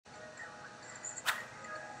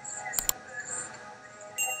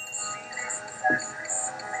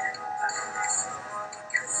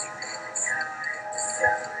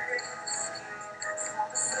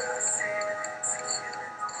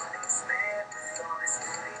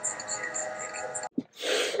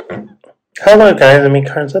Hello guys, I'm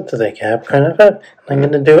Karlo today, and I'm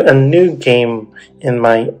going to do a new game in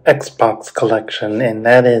my Xbox collection, and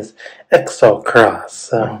that is ExoCross.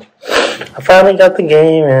 So, I finally got the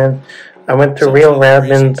game, and I went to Real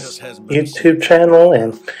Radman's YouTube channel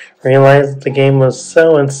and realized the game was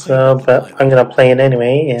so-and-so, but I'm going to play it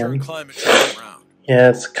anyway, and yeah,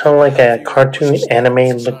 it's kind of like a cartoon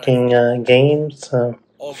anime looking game, so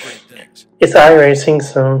it's iRacing,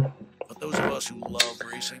 so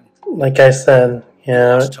like I said,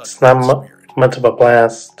 it's not much of a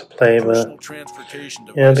blast to play, but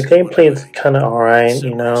the gameplay is kind of alright,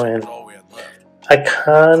 and I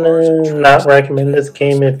kind of not recommend this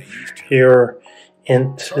game if you're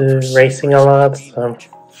into racing a lot. So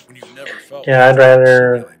I'd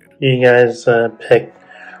rather you guys pick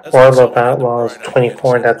World of Outlaws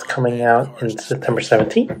 24 that's coming out in September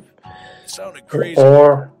 17th,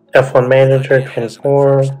 or F1 Manager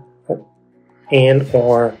 24.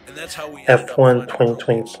 Or F1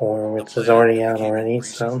 2024, which is already out already.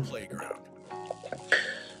 So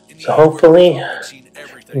hopefully,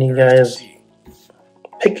 when you guys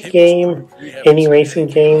pick a game, any racing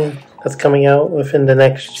game that's coming out within the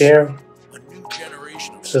next year,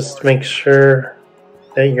 just make sure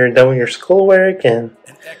that you're done with your schoolwork and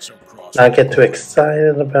not get too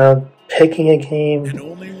excited about picking a game,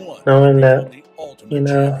 knowing that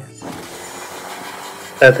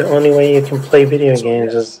that the only way you can play video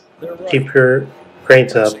games is keep your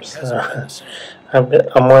grades up. So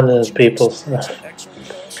I'm one of those people. So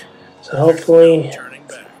hopefully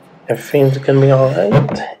everything's gonna be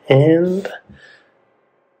alright, and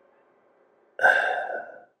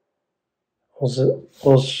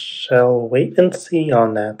we shall wait and see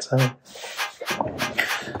on that.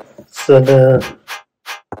 So the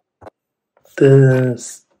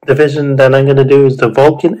division that I'm gonna do is the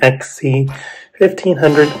Vulcan XC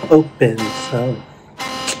 1500 Open. So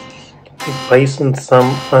take place in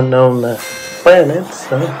some unknown planets.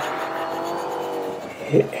 So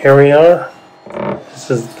here we are. This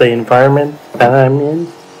is the environment that I'm in.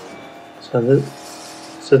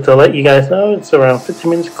 So to let you guys know, it's around 50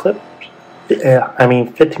 minutes clip.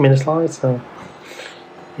 50 minutes long. So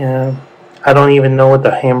I don't even know what the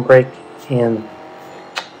handbrake and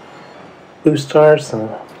boost are.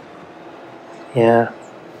 So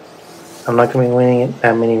I'm not going to be winning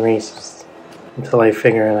that many races until I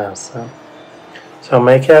figure it out. So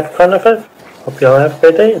make it have fun of it. Hope you all have a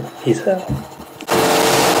great day. Peace out.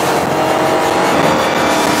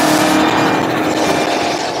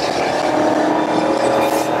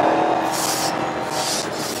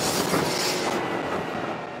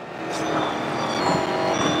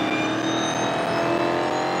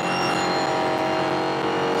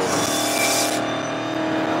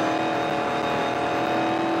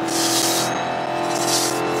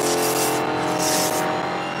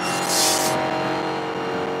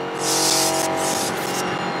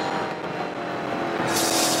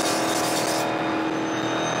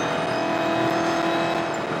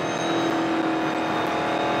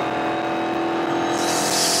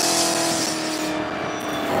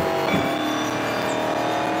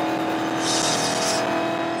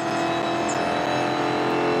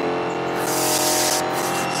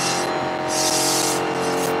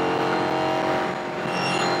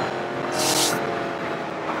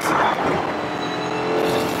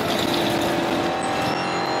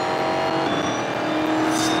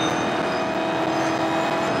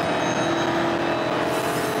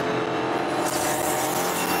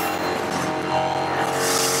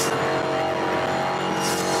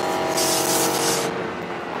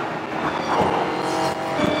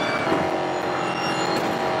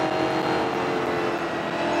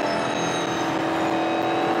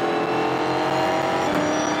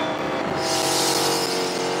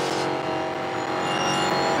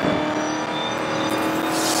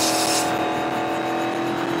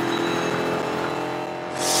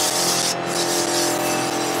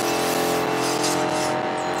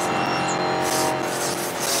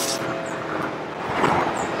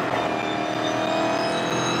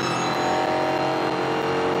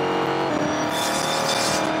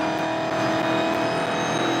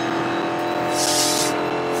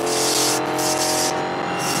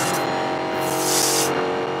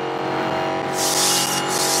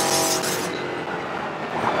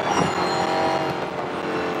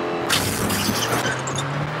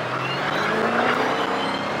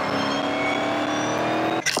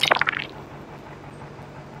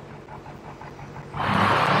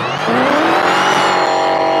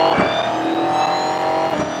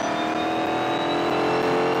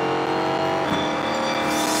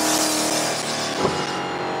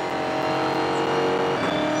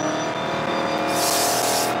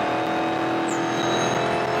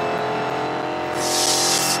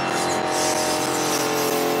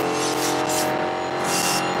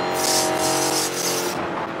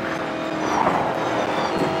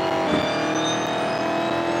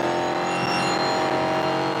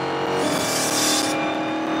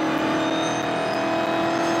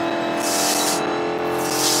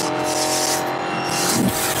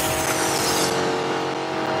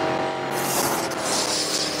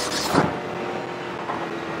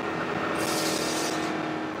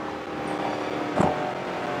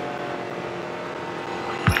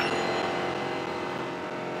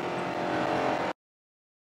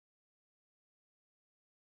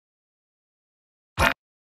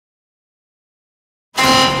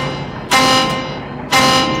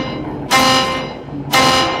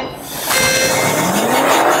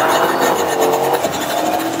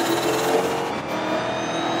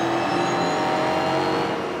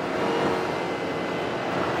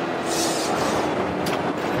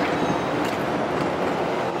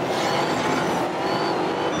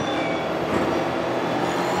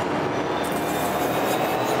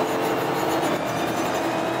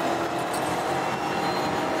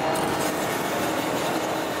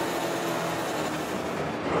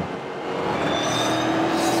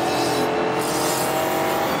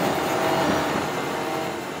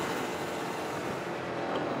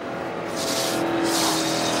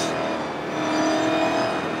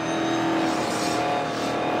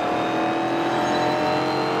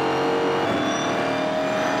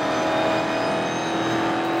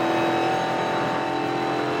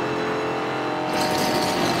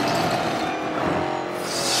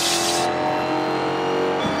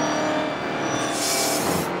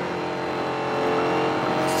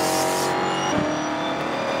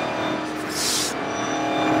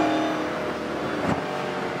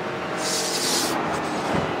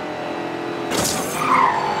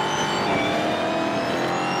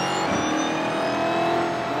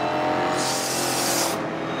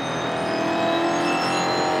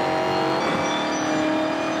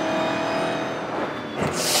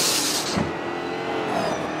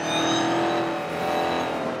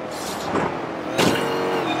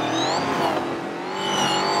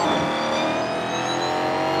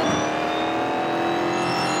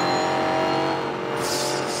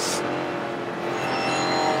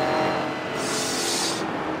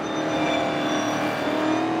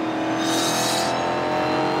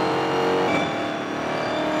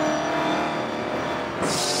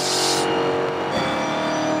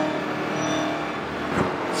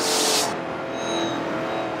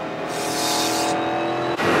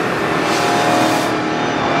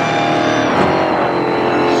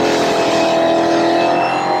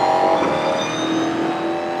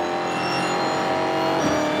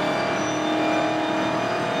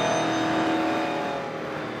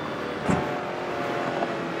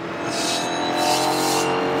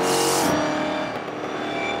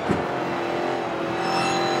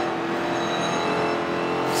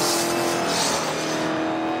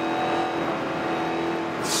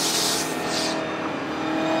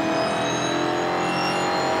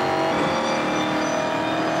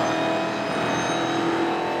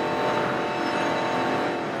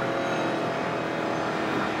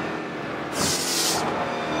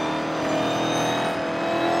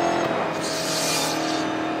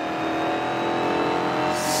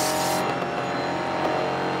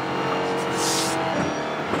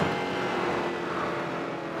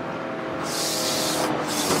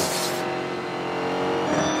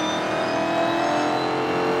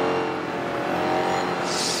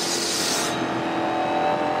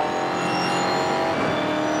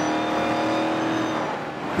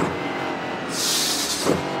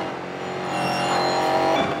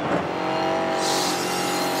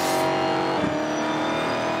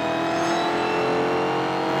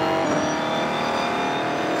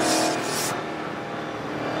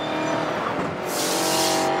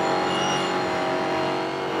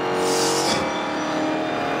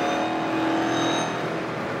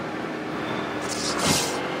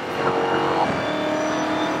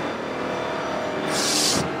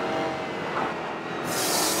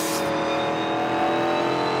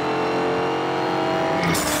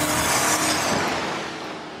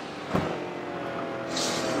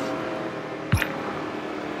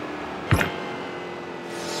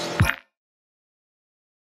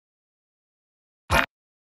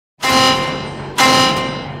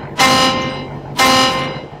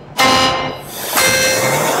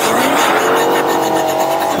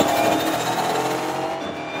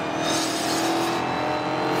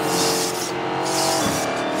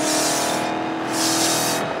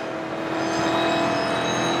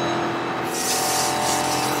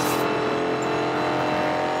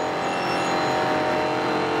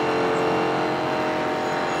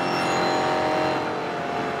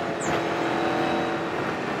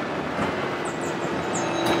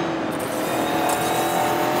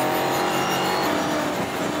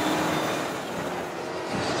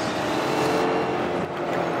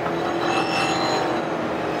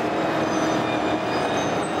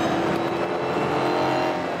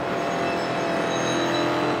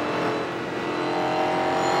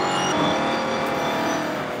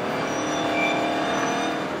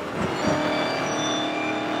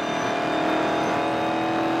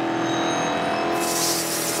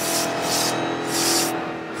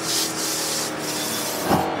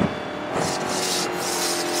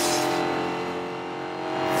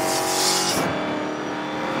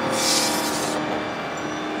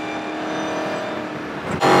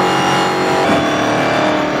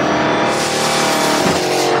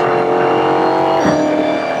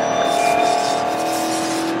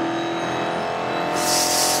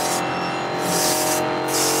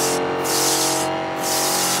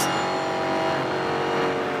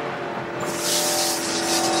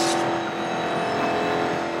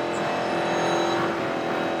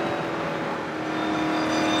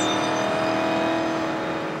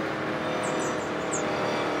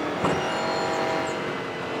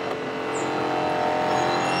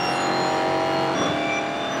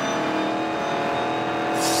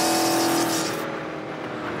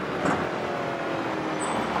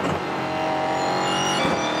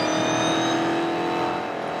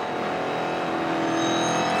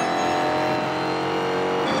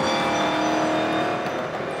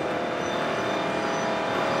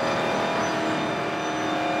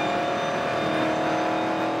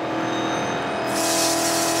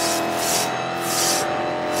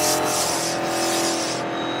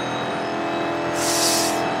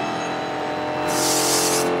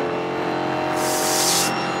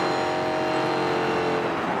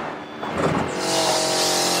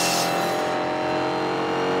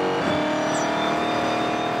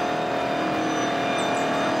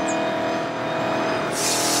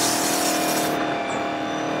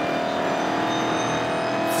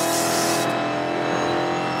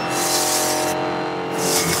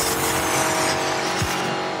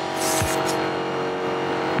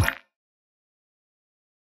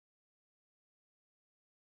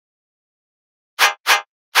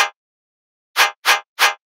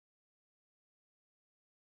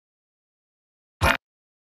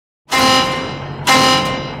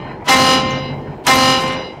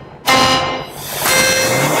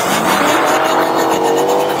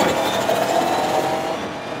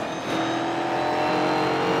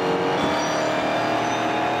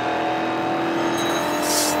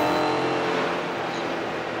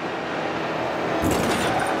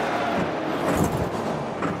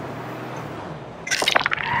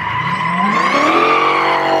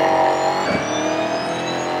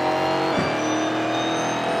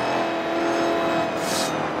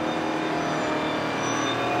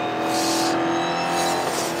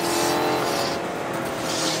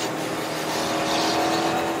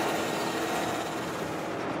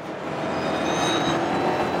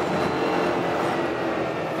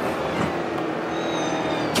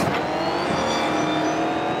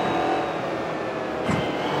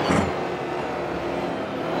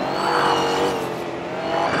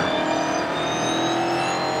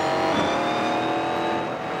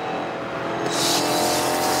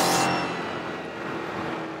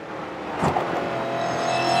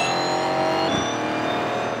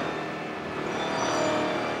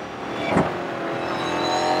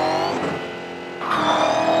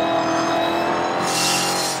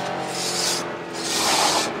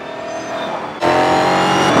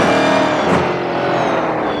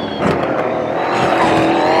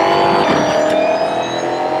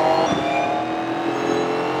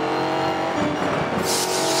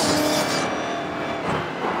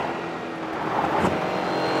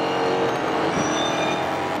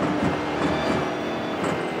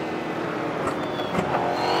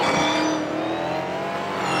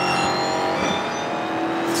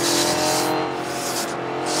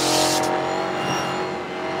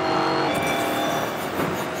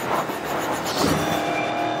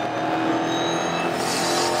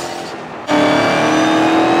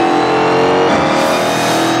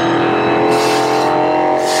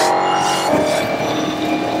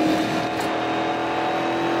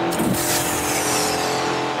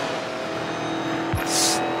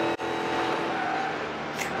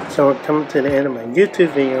 So we're coming to the end of my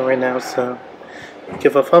YouTube video right now, so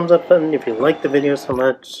give a thumbs up button if you like the video so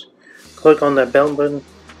much. Click on that bell button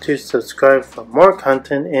to subscribe for more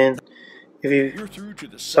content, and if you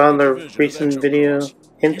saw the recent video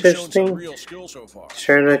interesting,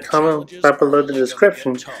 share the comment right below the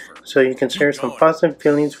description so you can share some positive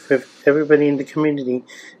feelings with everybody in the community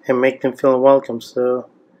and make them feel welcome. So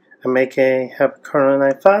I make a happy Karlo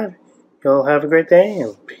 95. You'll have a great day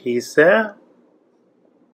and peace out.